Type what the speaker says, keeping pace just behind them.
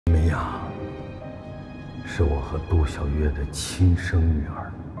娘是我和杜小月的亲生女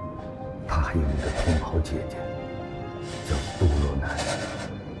儿，她还有一个同胞姐姐，叫杜若楠。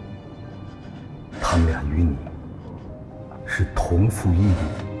他们俩与你是同父异母，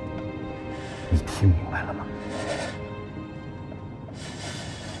你听明白了吗？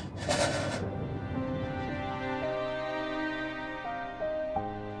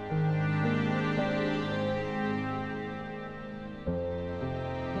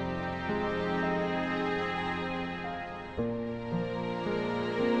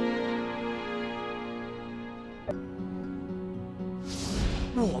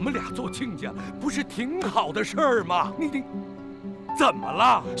我们俩做亲家不是挺好的事儿吗？你怎么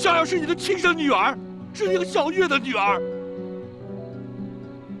了？小雅是你的亲生女儿，是那个小月的女儿。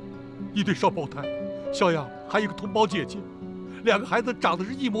一对双胞胎，小雅还有一个同胞姐姐，两个孩子长得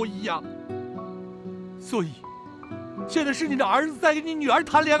是一模一样。所以，现在是你的儿子在跟你女儿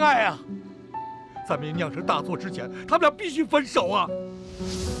谈恋爱啊！在没酿成大错之前，他们俩必须分手啊！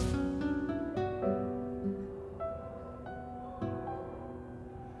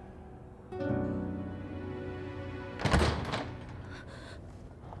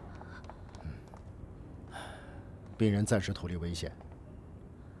病人暂时脱离危险，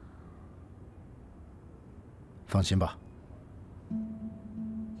放心吧。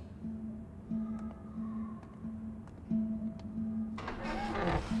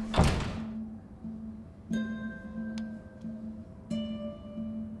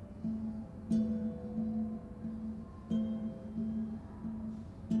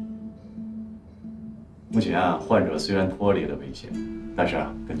目前患者虽然脱离了危险，但是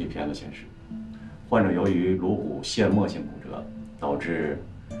根据片子显示，患者由于颅骨腺膜性骨折，导致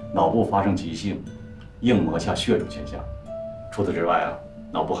脑部发生急性硬膜下血肿现象。除此之外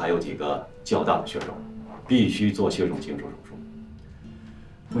脑部还有几个较大的血肿，必须做血肿清除手术。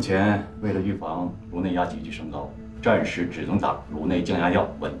目前为了预防颅内压急剧升高，暂时只能打颅内降压药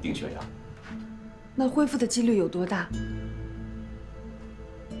稳定血压。那恢复的几率有多大？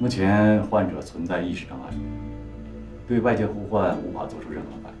目前患者存在意识障碍，对外界呼唤无法做出任何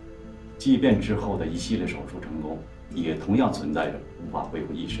反应。即便之后的一系列手术成功，也同样存在着无法恢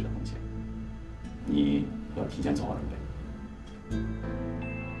复意识的风险。你要提前做好准备。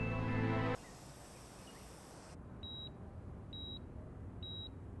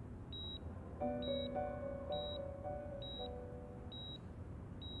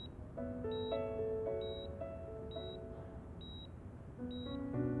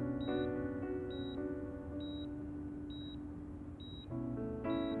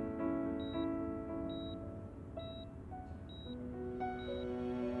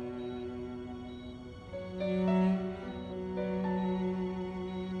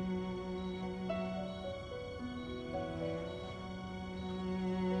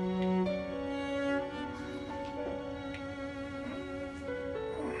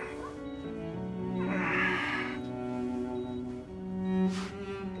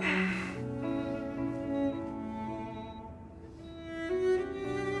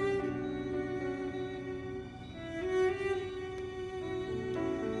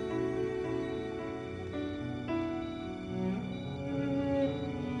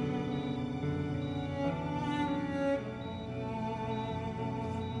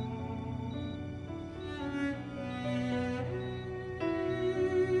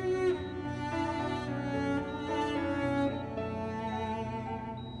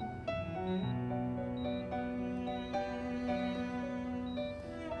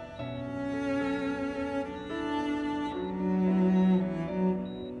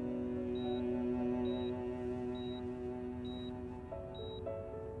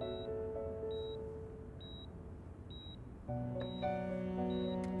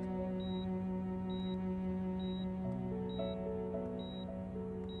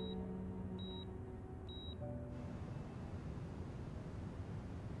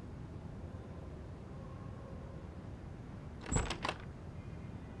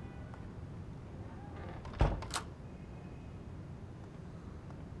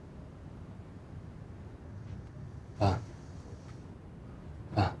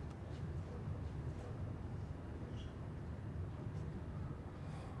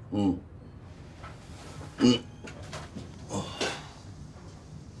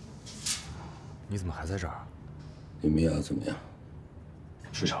你怎么还在这儿？你们俩怎么样？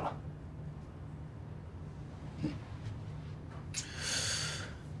睡着了。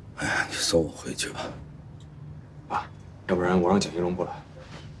哎呀，你送我回去吧。爸，要不然我让蒋一龙过来。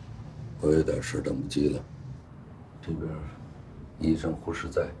我有点事等不及了。这边医生护士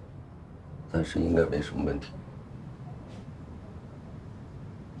在，暂时应该没什么问题。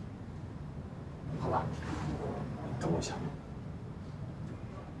吧，等我一下。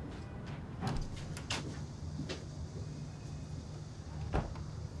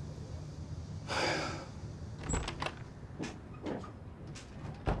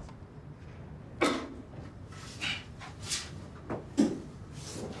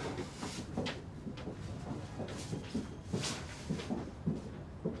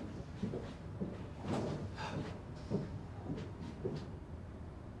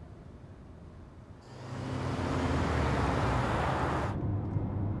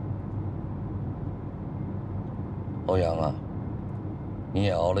欧阳啊，你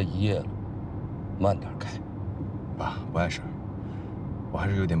也熬了一夜了，慢点开。爸，不碍事儿，我还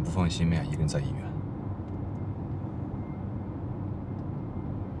是有点不放心美雅一个人在医院。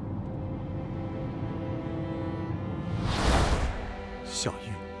小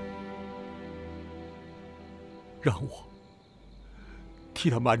玉，让我替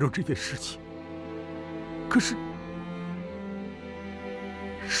他瞒住这件事情。可是，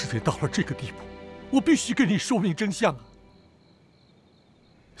事情到了这个地步，我必须跟你说明真相啊！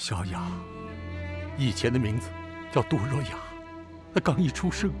小雅，以前的名字叫杜若雅，她刚一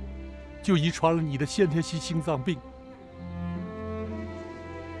出生，就遗传了你的先天性心脏病。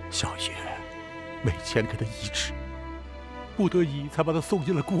小叶没钱给她医治，不得已才把她送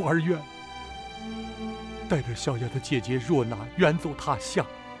进了孤儿院，带着小雅的姐姐若娜远走他乡。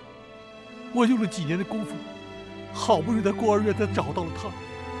我用了几年的功夫，好不容易在孤儿院才找到了她，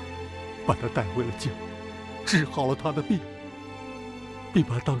把她带回了家，治好了她的病，并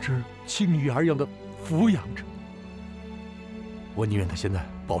把她当成亲女儿一样的抚养着。我宁愿她现在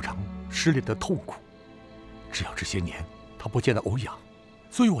饱尝失恋的痛苦，只要这些年她不见到欧阳，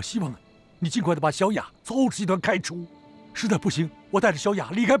所以我希望你尽快的把小雅从欧氏集团开除，实在不行，我带着小雅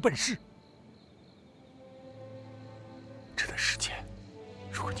离开本市。这段时间，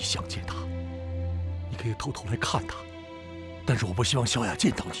如果你想见她，你可以偷偷来看她，但是我不希望小雅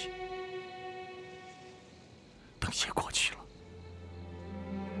见到你。等一切过去了，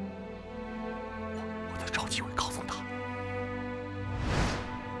我再找机会告诉她。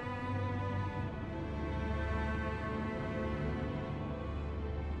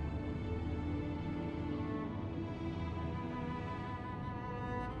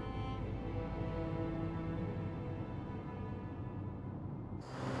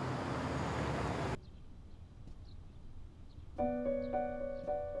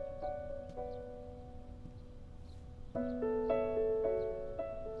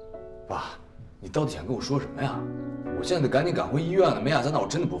爸，你到底想跟我说什么呀？我现在得赶紧赶回医院了，美雅在那，我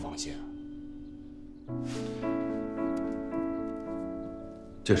真的不放心。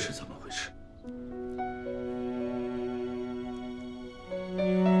这是怎么回事？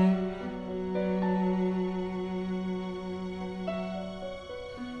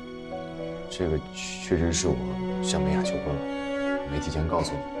这个确实是我向美雅求婚了，没提前告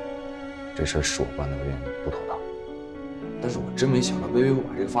诉你，这事儿是我办的，有点不妥当。但是我真没想到微微会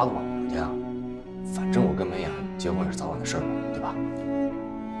把这个发到网上去啊！反正我跟美雅结婚也是早晚的事儿嘛，对吧？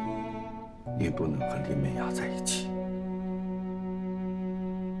你不能和林美雅在一起。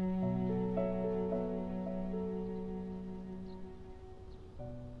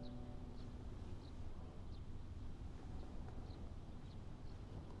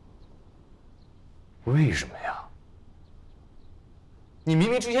为什么呀？你明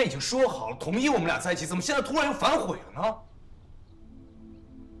明之前已经说好了，同意我们俩在一起，怎么现在突然又反悔了呢？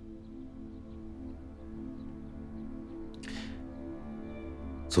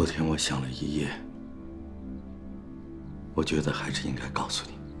昨天我想了一夜，我觉得还是应该告诉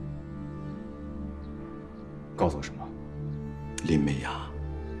你。告诉我什么？林美雅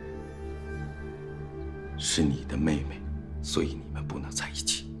是你的妹妹，所以你们不能在一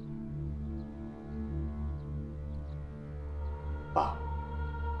起。爸，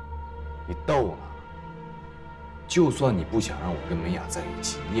你逗呢？就算你不想让我跟美雅在一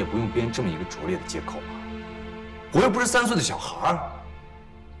起，你也不用编这么一个拙劣的借口吧？我又不是3岁的小孩儿。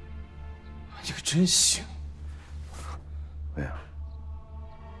你可真行！欧阳，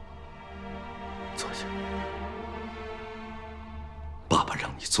坐下。爸爸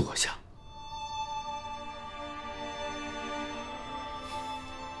让你坐下。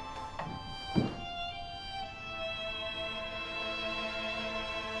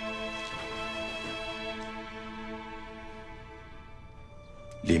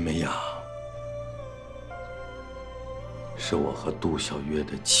林美雅是我和杜小月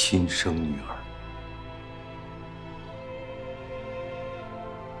的亲生女儿，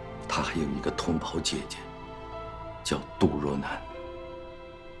她还有一个同胞姐姐，叫杜若楠。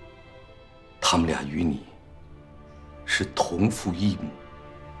他们俩与你是同父异母，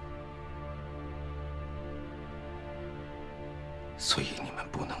所以你们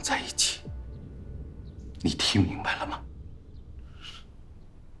不能在一起。你听明白了吗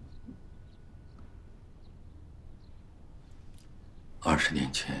？20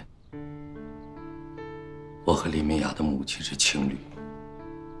年前，我和林美雅的母亲是情侣，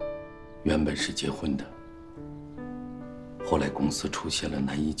原本是结婚的。后来公司出现了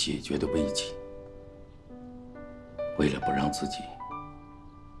难以解决的危机，为了不让自己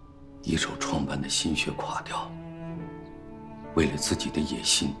一手创办的心血垮掉，为了自己的野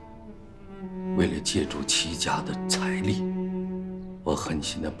心，为了借助齐家的财力，我狠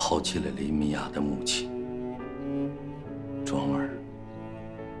心地抛弃了林美雅的母亲，转而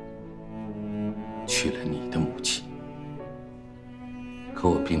娶了你的母亲。可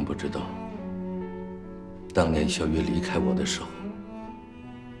我并不知道，当年小月离开我的时候，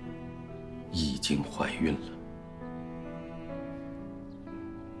已经怀孕了。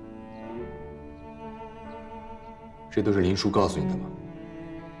这都是林叔告诉你的吗？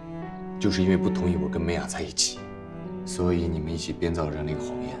就是因为不同意我跟美雅在一起，所以你们一起编造了这样的一个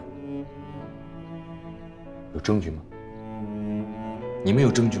谎言。有证据吗？你们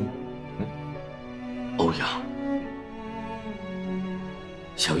有证据吗？欧阳，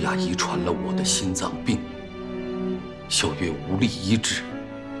小雅遗传了我的心脏病，小月无力医治，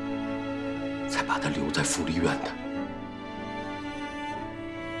才把她留在福利院的。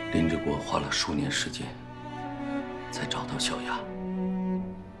林志国花了数年时间，才找到小雅。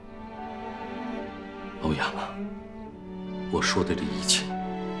欧阳啊，我说的这一切，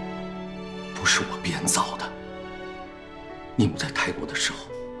不是我编造的。你们在泰国的时候，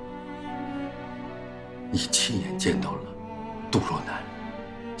你亲眼见到了杜若楠，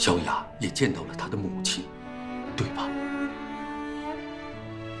小雅也见到了她的母亲，对吧？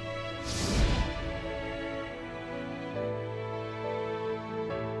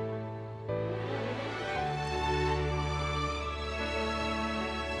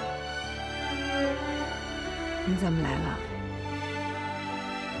你怎么来了？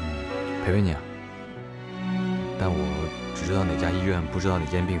陪陪你啊。但我只知道哪家医院，不知道哪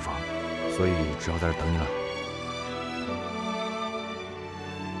间病房，所以只好在这等你了。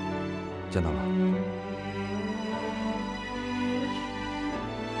见到了。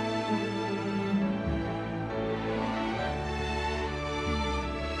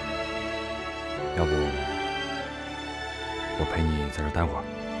要不我陪你在这待会儿。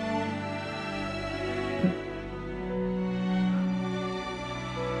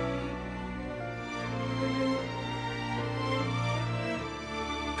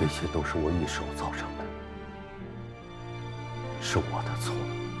这些都是我一手造成的，是我的错，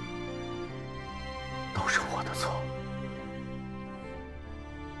都是我的错。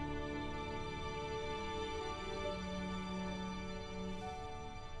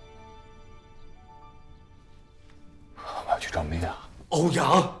我要去找美雅。欧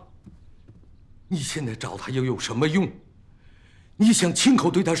阳，你现在找他又有什么用？你想亲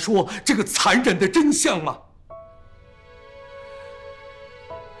口对他说这个残忍的真相吗？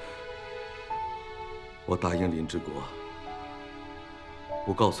我答应林志国，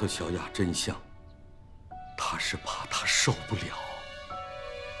不告诉小雅真相，他是怕她受不了。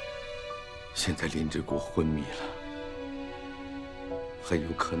现在林志国昏迷了，很有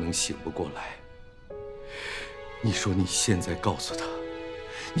可能醒不过来。你说你现在告诉他，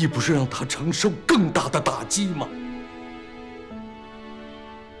你不是让他承受更大的打击吗？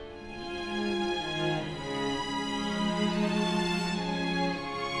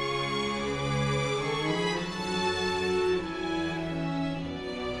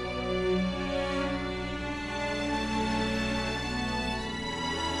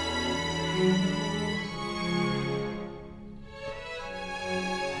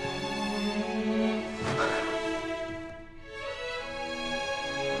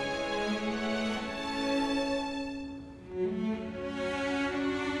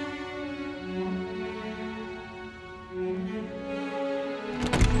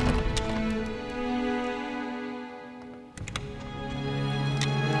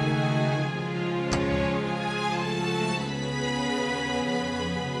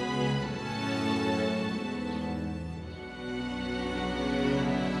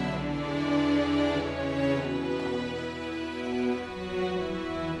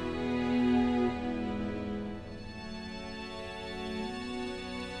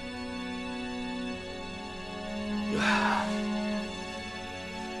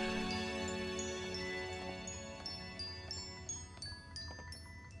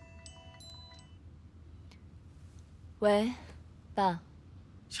喂，爸。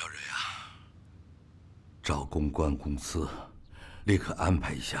小蕊啊，找公关公司，立刻安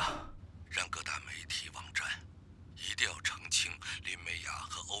排一下，让各大媒体网站一定要澄清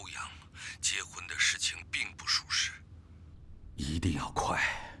定要快。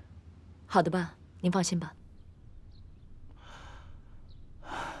好的吧，您放心吧。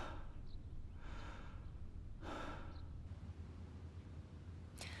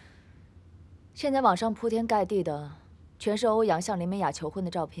现在网上铺天盖地的全是欧阳向林美雅求婚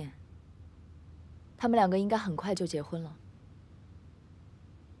的照片，他们两个应该很快就结婚了。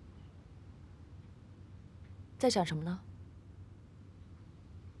在想什么呢？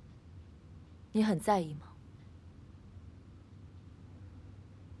你很在意吗？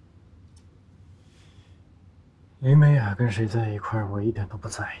林美雅跟谁在一块儿，我一点都不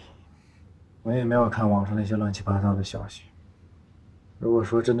在意。我也没有看网上那些乱七八糟的消息。如果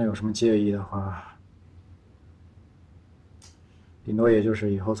说真的有什么介意的话，顶多也就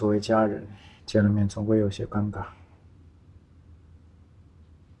是以后作为家人见了面，总归有些尴尬。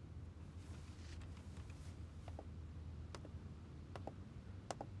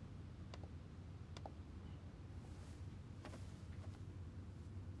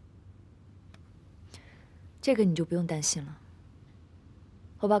这个你就不用担心了。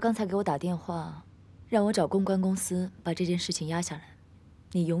我爸刚才给我打电话，让我找公关公司把这件事情压下来。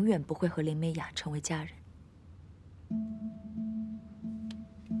你永远不会和林美雅成为家人。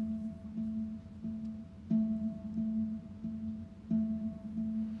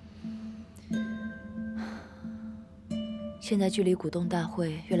现在距离股东大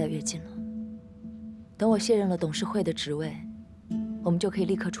会越来越近了，等我卸任了董事会的职位，我们就可以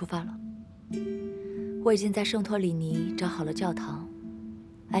立刻出发了。我已经在圣托里尼找好了教堂，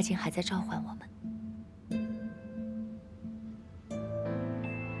爱情还在召唤我们。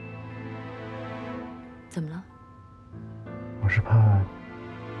怎么了？我是怕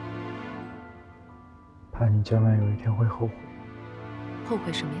你将来有一天会后悔。后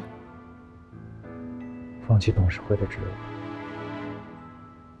悔什么呀？放弃董事会的职位。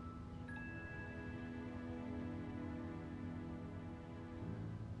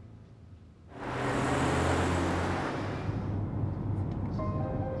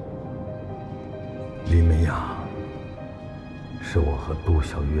李美雅是我和杜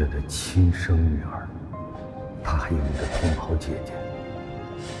小月的亲生女儿，她还有一个同袍姐姐，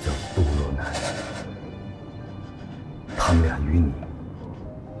叫杜若楠。他们俩与你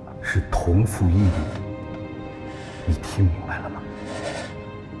是同父异母，你听明白了吗？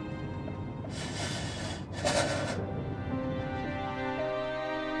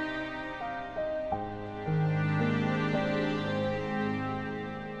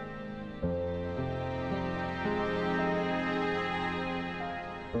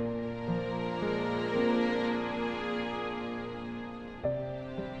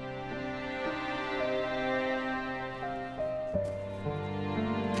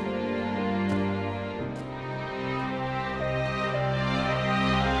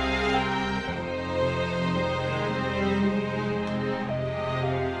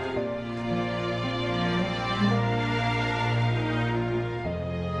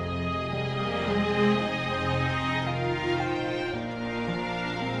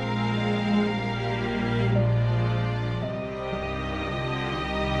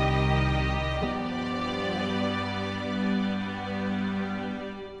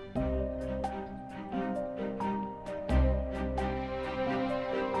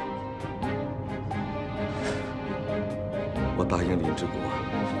我答应林志国，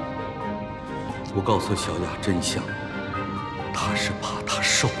我告诉小雅真相，他是怕她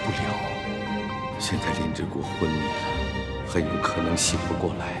受不了。现在林志国昏迷了，很有可能醒不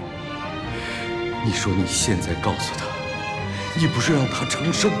过来。你说你现在告诉他，你不是让他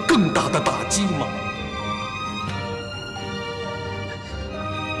承受更大的打击吗？